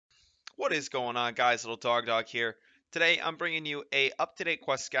What is going on, guys? Lildogdog here. Today I'm bringing you a up-to-date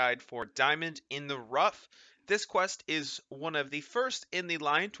quest guide for Diamond in the Rough. This quest is one of the first in the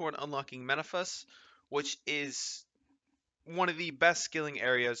line toward unlocking Menaphos, which is one of the best skilling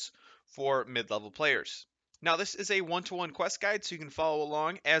areas for mid-level players. Now this is a one-to-one quest guide, so you can follow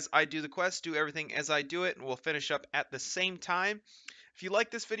along as I do the quest, do everything as I do it, and we'll finish up at the same time. If you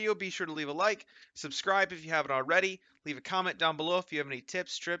like this video, be sure to leave a like, subscribe if you haven't already, leave a comment down below if you have any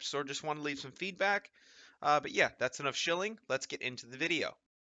tips, trips, or just want to leave some feedback. But yeah, that's enough shilling. Let's get into the video.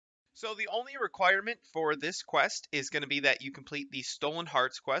 So the only requirement for this quest is going to be that you complete the Stolen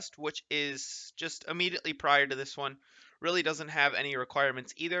Hearts quest, which is just immediately prior to this one. Really doesn't have any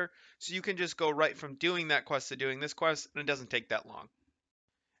requirements either, so you can just go right from doing that quest to doing this quest, and it doesn't take that long.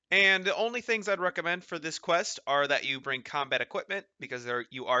 And the only things I'd recommend for this quest are that you bring combat equipment because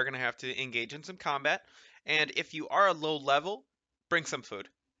you are going to have to engage in some combat. And if you are a low level, bring some food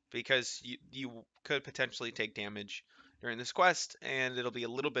because you could potentially take damage during this quest and it'll be a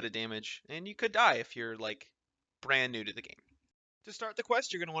little bit of damage and you could die if you're like brand new to the game. To start the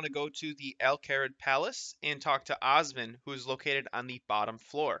quest, you're going to want to go to the Kalhpites Palace and talk to Osman, who is located on the bottom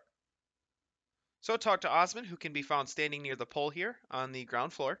floor. So talk to Osman, who can be found standing near the pole here on the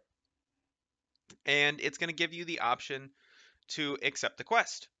ground floor, and it's going to give you the option to accept the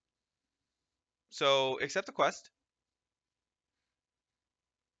quest. So accept the quest,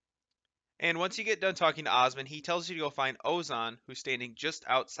 and once you get done talking to Osman, he tells you to go find Ozan, who's standing just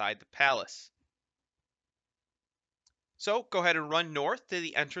outside the palace. So go ahead and run north to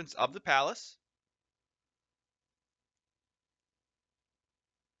the entrance of the palace.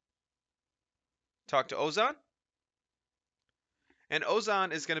 Talk to Ozan, and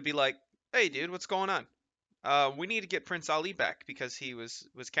Ozan is going to be like, "Hey, dude, what's going on? We need to get Prince Ali back because he was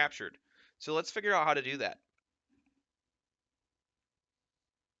captured. So let's figure out how to do that."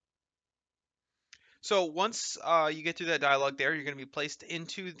 So once you get through that dialogue there, you're going to be placed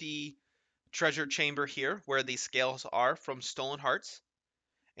into the treasure chamber here where the scales are from Stolen Hearts.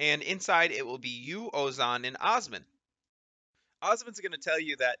 And inside it will be you, Ozan, and Osman. Osman's going to tell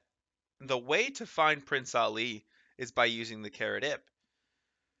you that the way to find Prince Ali is by using the carrot ip.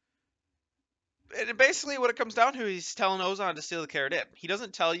 And basically what it comes down to, he's telling Ozan to steal the carrot ip. He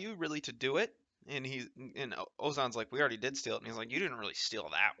doesn't tell you really to do it. And Ozan's like, we already did steal it. And he's like, you didn't really steal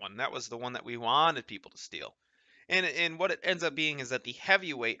that one. That was the one that we wanted people to steal. And what it ends up being is that the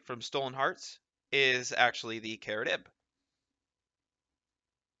heavyweight from Stolen Hearts is actually the carrot ib.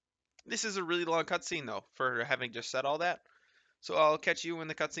 This is a really long cutscene though, for having just said all that. So I'll catch you when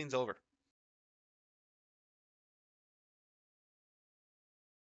the cutscene's over.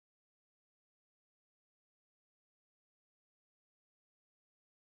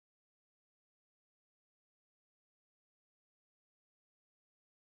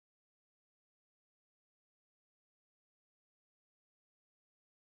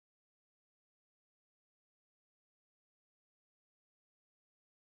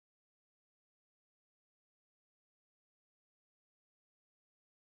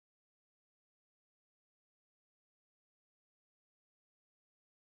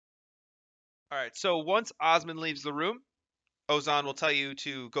 Alright, so once Osman leaves the room, Ozan will tell you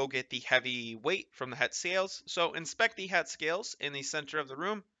to go get the heavy weight from the het scales. So inspect the het scales in the center of the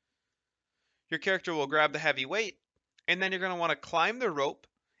room. Your character will grab the heavy weight, and then you're going to want to climb the rope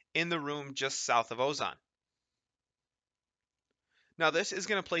in the room just south of Ozan. Now this is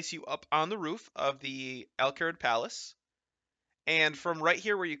going to place you up on the roof of the Kalhpites Palace. And from right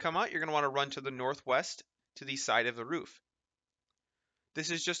here where you come out, you're going to want to run to the northwest to the side of the roof.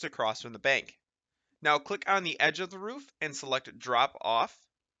 This is just across from the bank. Now click on the edge of the roof and select drop off.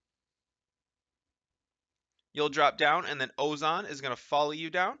 You'll drop down and then Ozan is going to follow you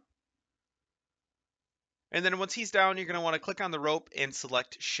down. And then once he's down, you're going to want to click on the rope and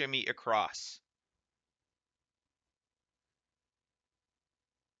select shimmy across.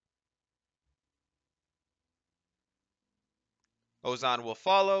 Ozan will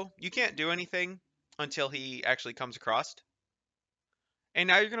follow. You can't do anything until he actually comes across. And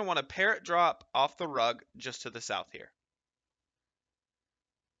now you're going to want to parrot drop off the rug just to the south here.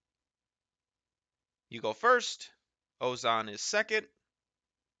 You go first. Ozan is second.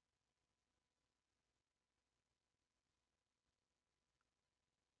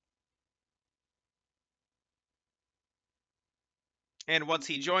 And once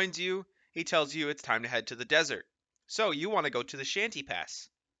he joins you, he tells you it's time to head to the desert. So you want to go to the Shanty Pass.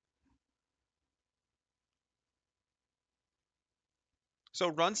 So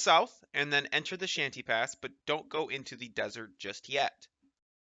run south and then enter the Shanty Pass, but don't go into the desert just yet.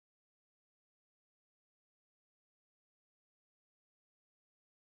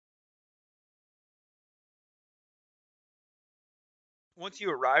 Once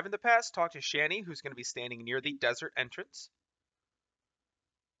you arrive in the pass, talk to Shanny, who's going to be standing near the desert entrance.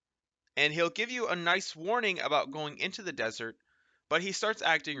 And he'll give you a nice warning about going into the desert, but he starts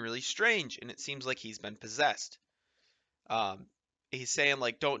acting really strange, and it seems like he's been possessed. Um, he's saying,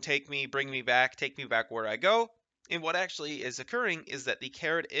 like, don't take me, bring me back, take me back where I go. And what actually is occurring is that the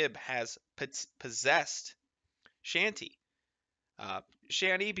Carrot-Ib has possessed Shanty.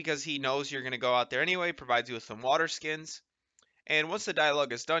 Shanty, because he knows you're going to go out there anyway, provides you with some water skins. And once the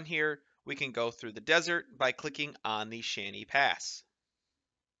dialogue is done here, we can go through the desert by clicking on the Shanty Pass.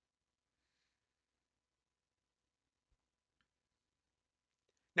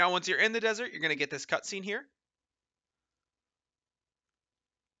 Now, once you're in the desert, you're going to get this cutscene here,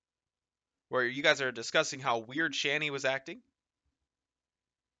 where you guys are discussing how weird Shanny was acting.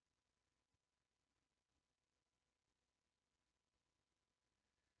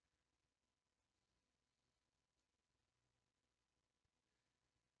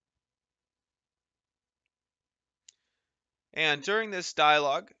 And during this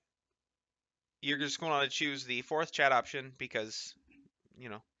dialogue, you're just going to choose the fourth chat option because, you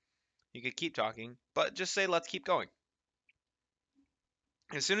know, you could keep talking, but just say, let's keep going.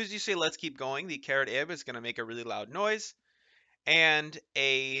 As soon as you say, let's keep going, the Carrot-Ib is going to make a really loud noise, and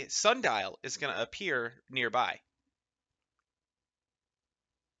a sundial is going to appear nearby.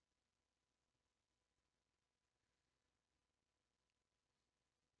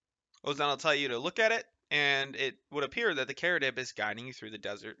 Ozan will tell you to look at it, and it would appear that the Carrot-Ib is guiding you through the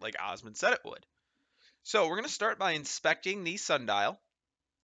desert like Osmond said it would. So we're going to start by inspecting the sundial,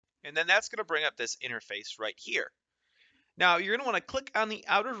 and then that's going to bring up this interface right here. Now you're going to want to click on the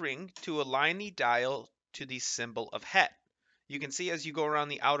outer ring to align the dial to the symbol of Het. You can see as you go around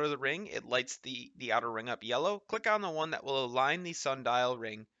the outer of the ring, it lights the outer ring up yellow. Click on the one that will align the sundial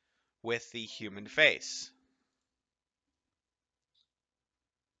ring with the human face.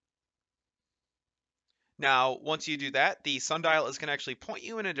 Now, once you do that, the sundial is going to actually point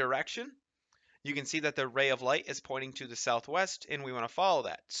you in a direction. You can see that the ray of light is pointing to the southwest, and we want to follow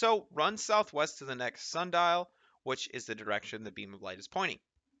that. So run southwest to the next sundial, which is the direction the beam of light is pointing.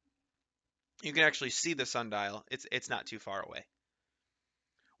 You can actually see the sundial. It's not too far away.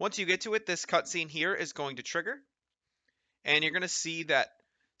 Once you get to it, this cutscene here is going to trigger, and you're going to see that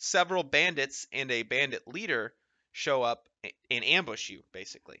several bandits and a bandit leader show up and ambush you,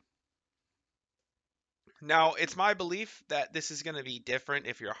 basically. Now, it's my belief that this is going to be different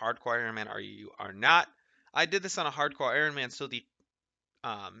if you're a hardcore Iron Man or you are not. I did this on a hardcore Iron Man, so the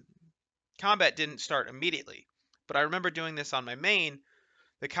combat didn't start immediately. But I remember doing this on my main,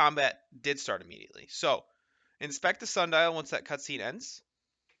 the combat did start immediately. So, inspect the sundial once that cutscene ends.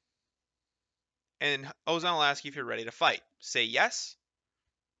 And Ozan will ask you if you're ready to fight. Say yes.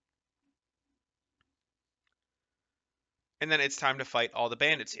 And then it's time to fight all the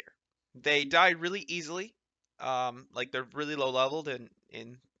bandits here. They die really easily. Like they're really low leveled and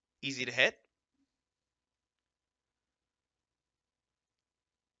easy to hit.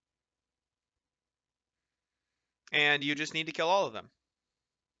 And you just need to kill all of them.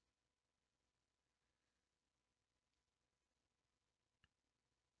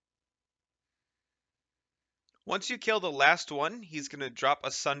 Once you kill the last one, he's going to drop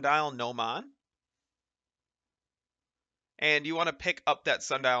a sundial gnomon. And you want to pick up that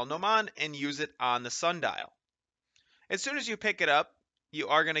sundial gnomon and use it on the sundial. As soon as you pick it up, you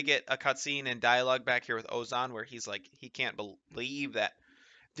are going to get a cutscene and dialogue back here with Ozan where he's like, he can't believe that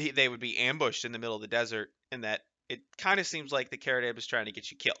they would be ambushed in the middle of the desert and that it kind of seems like the Carrot-Ib is trying to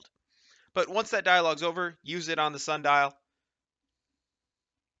get you killed. But once that dialogue's over, use it on the sundial.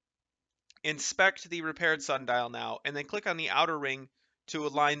 Inspect the repaired sundial now, and then click on the outer ring to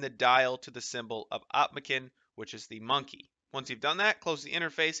align the dial to the symbol of Opmakin, which is the monkey. Once you've done that, close the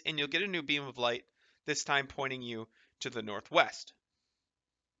interface, and you'll get a new beam of light, this time pointing you to the northwest.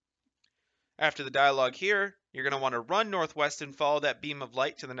 After the dialogue here, you're going to want to run northwest and follow that beam of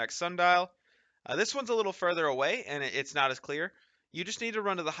light to the next sundial. This one's a little further away, and it's not as clear. You just need to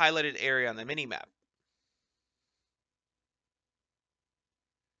run to the highlighted area on the minimap.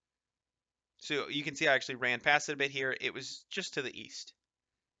 So you can see I actually ran past it a bit here. It was just to the east.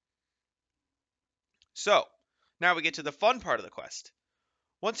 So now we get to the fun part of the quest.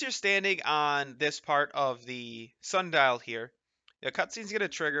 Once you're standing on this part of the sundial here, the cutscene's going to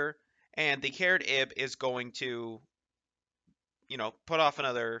trigger, and the Carrot-Ib is going to, put off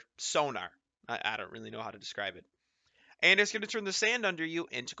another sonar. I don't really know how to describe it. And it's going to turn the sand under you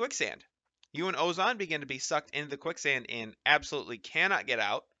into quicksand. You and Ozan begin to be sucked into the quicksand and absolutely cannot get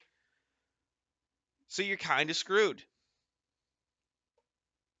out. So you're kind of screwed.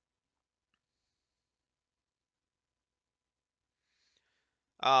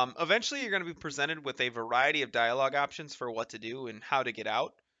 Eventually, you're going to be presented with a variety of dialogue options for what to do and how to get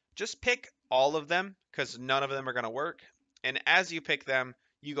out. Just pick all of them because none of them are going to work. And as you pick them,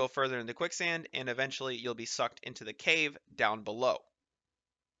 you go further in the quicksand, and eventually you'll be sucked into the cave down below.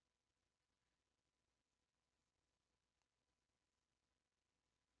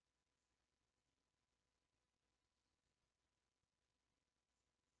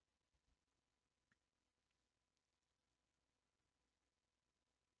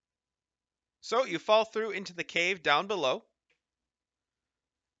 So you fall through into the cave down below,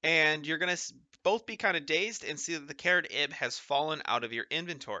 and you're going to both be kind of dazed and see that the carrot ib has fallen out of your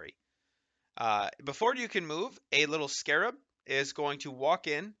inventory. Before you can move, a little scarab is going to walk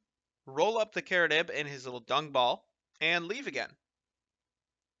in, roll up the carrot ib in his little dung ball, and leave again.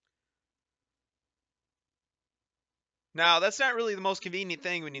 Now, that's not really the most convenient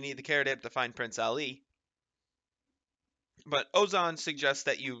thing when you need the carrot ib to find Prince Ali. But Ozan suggests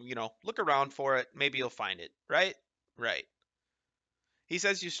that you look around for it. Maybe you'll find it, right? Right. He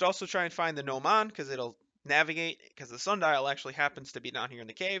says you should also try and find the Noman because it'll navigate, because the Sundial actually happens to be down here in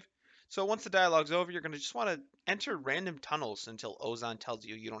the cave. So once the dialogue's over, you're going to just want to enter random tunnels until Ozan tells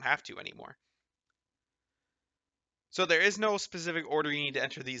you don't have to anymore. So there is no specific order you need to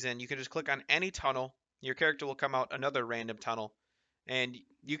enter these in. You can just click on any tunnel. Your character will come out another random tunnel. And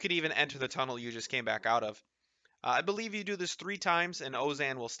you could even enter the tunnel you just came back out of. I believe you do this 3 times and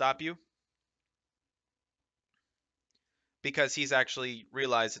Ozan will stop you. Because he's actually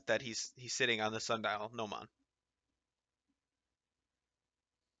realized that he's sitting on the Sundial Nomon.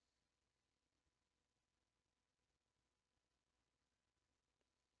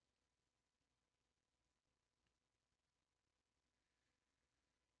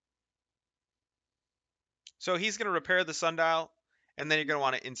 So he's going to repair the sundial, and then you're going to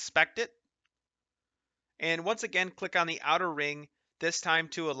want to inspect it. And once again, click on the outer ring, this time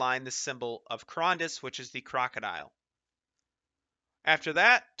to align the symbol of Karandis, which is the crocodile. After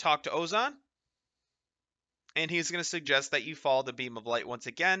that, talk to Ozan, and he's going to suggest that you follow the beam of light once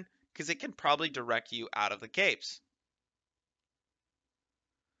again, because it can probably direct you out of the caves.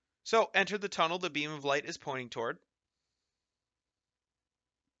 So enter the tunnel the beam of light is pointing toward.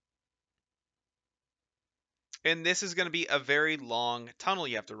 And this is going to be a very long tunnel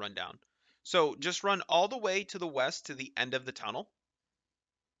you have to run down. So just run all the way to the west to the end of the tunnel.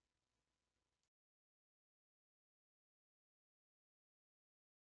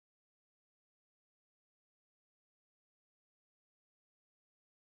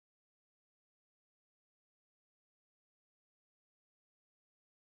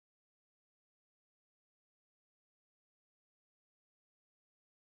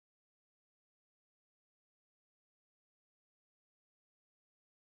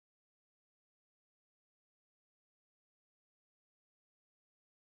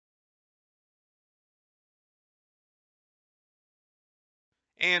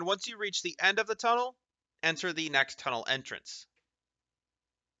 And once you reach the end of the tunnel, enter the next tunnel entrance.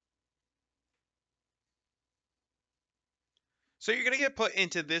 So you're going to get put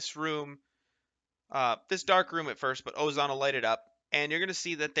into this room, this dark room at first, but Ozan will light it up. And you're going to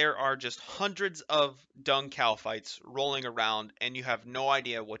see that there are just hundreds of dung Kalhpites rolling around, and you have no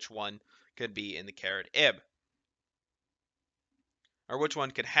idea which one could be in the carrot ib. Or which one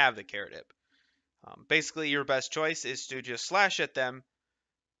could have the carrot ib. Basically, your best choice is to just slash at them,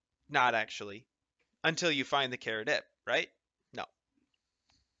 not actually, until you find the carrot ib, right? No.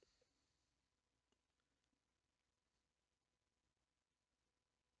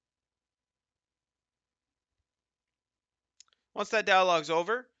 Once that dialogue's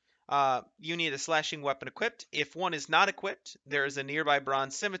over, you need a slashing weapon equipped. If one is not equipped, there is a nearby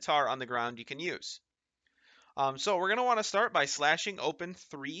bronze scimitar on the ground you can use. So we're going to want to start by slashing open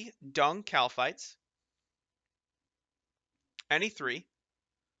 3 dung Kalhpites. Any 3.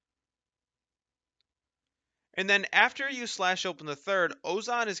 And then after you slash open the third,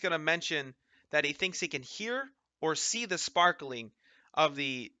 Ozan is going to mention that he thinks he can hear or see the sparkling of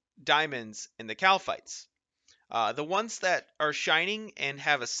the diamonds in the Kalhpites. The ones that are shining and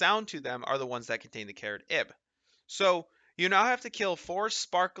have a sound to them are the ones that contain the carrot ib. So you now have to kill 4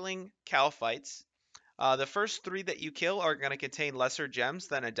 sparkling Kalhpites. The first 3 that you kill are going to contain lesser gems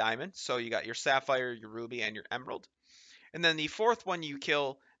than a diamond. So you got your sapphire, your ruby, and your emerald. And then the 4th one you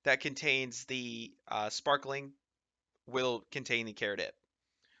kill that contains the sparkling will contain the carrot ib.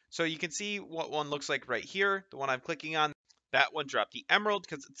 So you can see what one looks like right here. The one I'm clicking on, that one dropped the emerald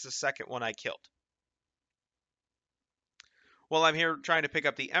because it's the second one I killed. While I'm here trying to pick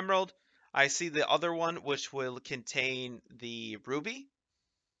up the emerald, I see the other one, which will contain the ruby.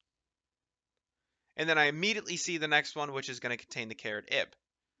 And then I immediately see the next one, which is going to contain the carrot ib.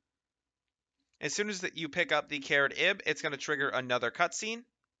 As soon as that you pick up the carrot ib, it's going to trigger another cutscene.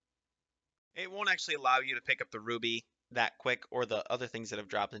 It won't actually allow you to pick up the ruby that quick or the other things that have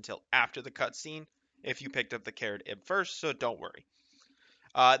dropped until after the cutscene if you picked up the carrot ib first, so don't worry.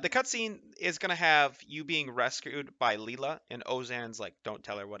 The cutscene is going to have you being rescued by Leela, and Ozan's like, don't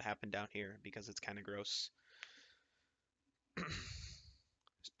tell her what happened down here because it's kind of gross.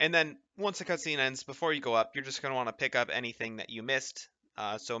 And then once the cutscene ends, before you go up, you're just going to want to pick up anything that you missed,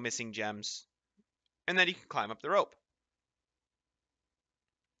 so missing gems, and then you can climb up the rope.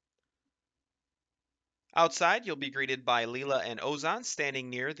 Outside, you'll be greeted by Leela and Ozan standing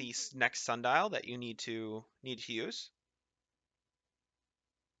near the next sundial that you need to use.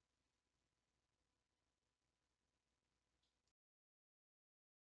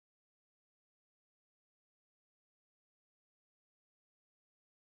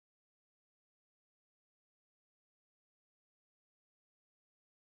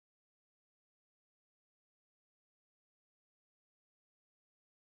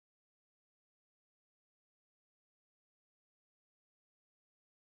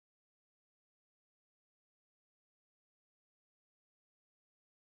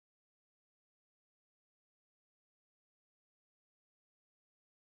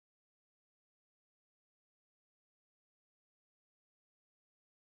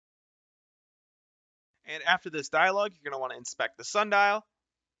 And after this dialogue, you're going to want to inspect the sundial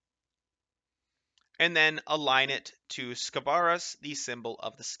and then align it to Scabarus, the symbol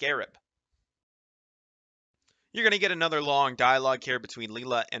of the scarab. You're going to get another long dialogue here between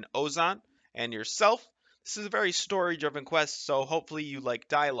Leela and Ozan and yourself. This is a very story-driven quest, so hopefully you like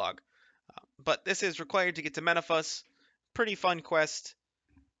dialogue. But this is required to get to Menaphos. Pretty fun quest.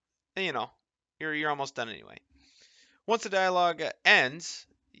 And, you know, you're almost done anyway. Once the dialogue ends,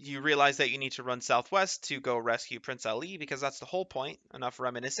 you realize that you need to run southwest to go rescue Prince Ali because that's the whole point. Enough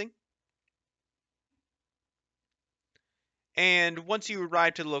reminiscing. And once you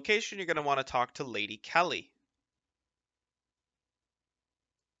arrive to the location, you're going to want to talk to Lady Keli.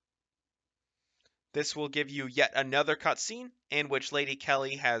 This will give you yet another cutscene in which Lady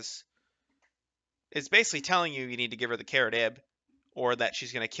Keli is basically telling you need to give her the carrot ib, or that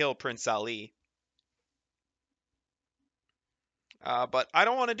she's going to kill Prince Ali. But I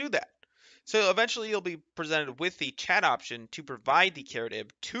don't want to do that. So eventually you'll be presented with the chat option to provide the carrot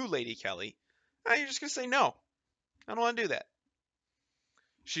ib to Lady Keli. And you're just going to say no. I don't want to do that.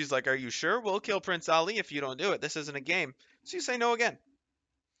 She's like, are you sure? We'll kill Prince Ali if you don't do it. This isn't a game. So you say no again.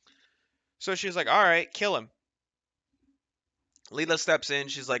 So she's like, all right, kill him. Leela steps in.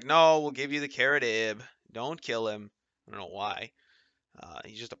 She's like, no, we'll give you the carrot ib. Don't kill him. I don't know why.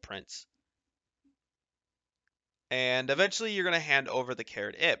 He's just a prince. And eventually you're going to hand over the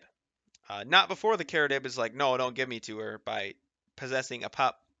carrot ib. Not before the carrot ib is like, no, don't give me to her by possessing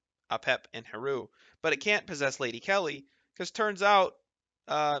Apep and Heru. But it can't possess Lady Keli because turns out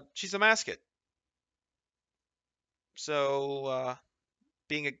she's a mascot. So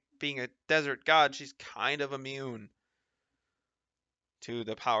being a desert god, she's kind of immune to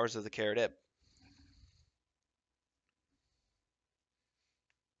the powers of the carrot ib.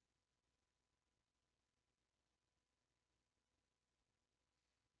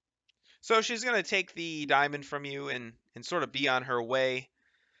 So she's going to take the diamond from you and sort of be on her way.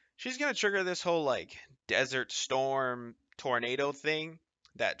 She's going to trigger this whole like desert storm tornado thing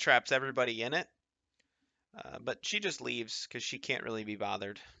that traps everybody in it. But she just leaves because she can't really be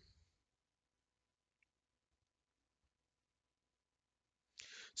bothered.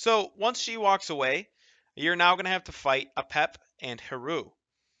 So once she walks away, you're now going to have to fight Apep and Heru.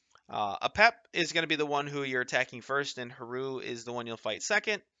 Apep is going to be the one who you're attacking first, and Heru is the one you'll fight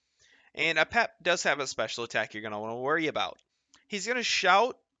second. And Apep does have a special attack you're going to want to worry about. He's going to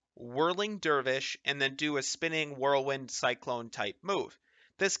shout Whirling Dervish and then do a spinning whirlwind cyclone type move.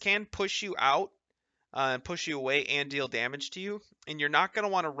 This can push you out and push you away and deal damage to you. And you're not going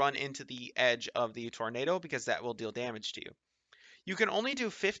to want to run into the edge of the tornado because that will deal damage to you. You can only do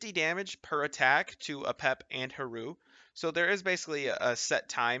 50 damage per attack to Apep and Heru. So there is basically a set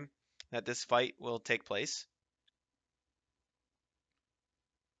time that this fight will take place.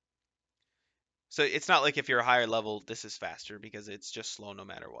 So it's not like if you're a higher level, this is faster because it's just slow no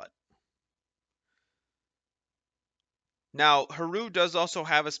matter what. Now, Heru does also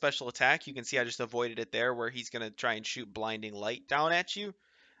have a special attack. You can see I just avoided it there where he's going to try and shoot blinding light down at you.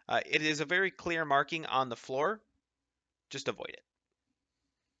 It is a very clear marking on the floor. Just avoid it.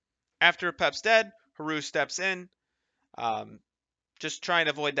 After Apep's dead, Heru steps in. Just try and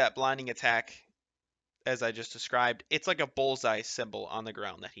avoid that blinding attack as I just described. It's like a bullseye symbol on the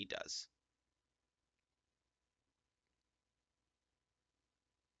ground that he does.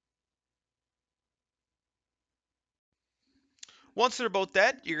 Once they're both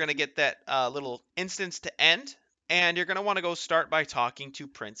dead, you're going to get that little instance to end, and you're going to want to go start by talking to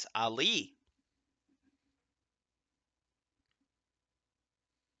Prince Ali.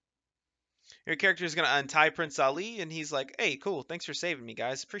 Your character is going to untie Prince Ali, and he's like, hey, cool, thanks for saving me,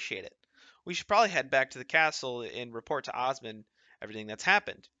 guys, appreciate it. We should probably head back to the castle and report to Osmond everything that's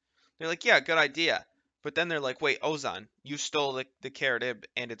happened. They're like, yeah, good idea. But then they're like, wait, Ozan, you stole the Karadib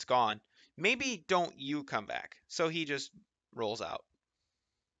and it's gone. Maybe don't you come back. So he just rolls out.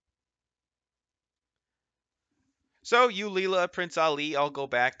 So you, Leela, Prince Ali, all go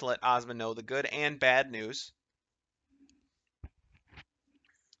back to let Osmond know the good and bad news.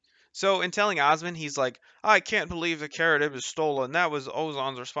 So in telling Osmond, he's like, I can't believe the Karadib is stolen. That was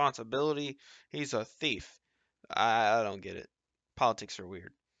Ozan's responsibility. He's a thief. I don't get it. Politics are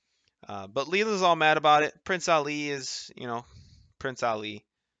weird. But Leela's all mad about it. Prince Ali is, Prince Ali.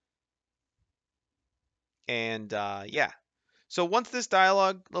 And yeah. So once this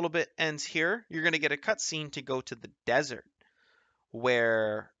dialogue a little bit ends here, you're going to get a cutscene to go to the desert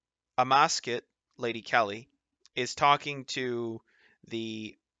where Amasket, Lady Keli, is talking to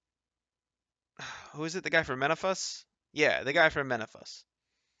the who is it? The guy from Menaphos? Yeah, the guy from Menaphos.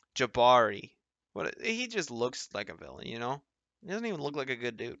 Jabari. What? He just looks like a villain, you know? He doesn't even look like a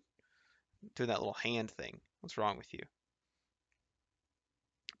good dude doing that little hand thing. What's wrong with you?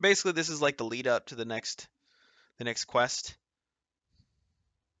 Basically, this is like the lead up to the next quest.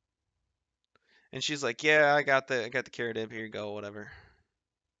 And she's like, "Yeah, I got the Karadib. Here you go, whatever."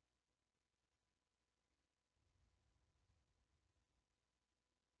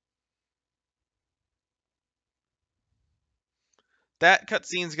 That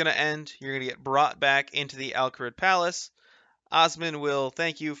cutscene's gonna end. You're gonna get brought back into the Alcarid Palace. Osmond will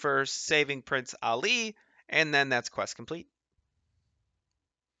thank you for saving Prince Ali, and then that's quest complete.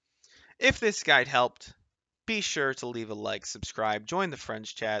 If this guide helped, be sure to leave a like, subscribe, join the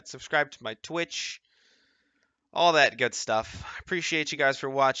friends chat, subscribe to my Twitch, all that good stuff. Appreciate you guys for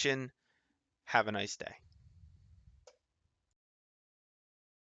watching. Have a nice day.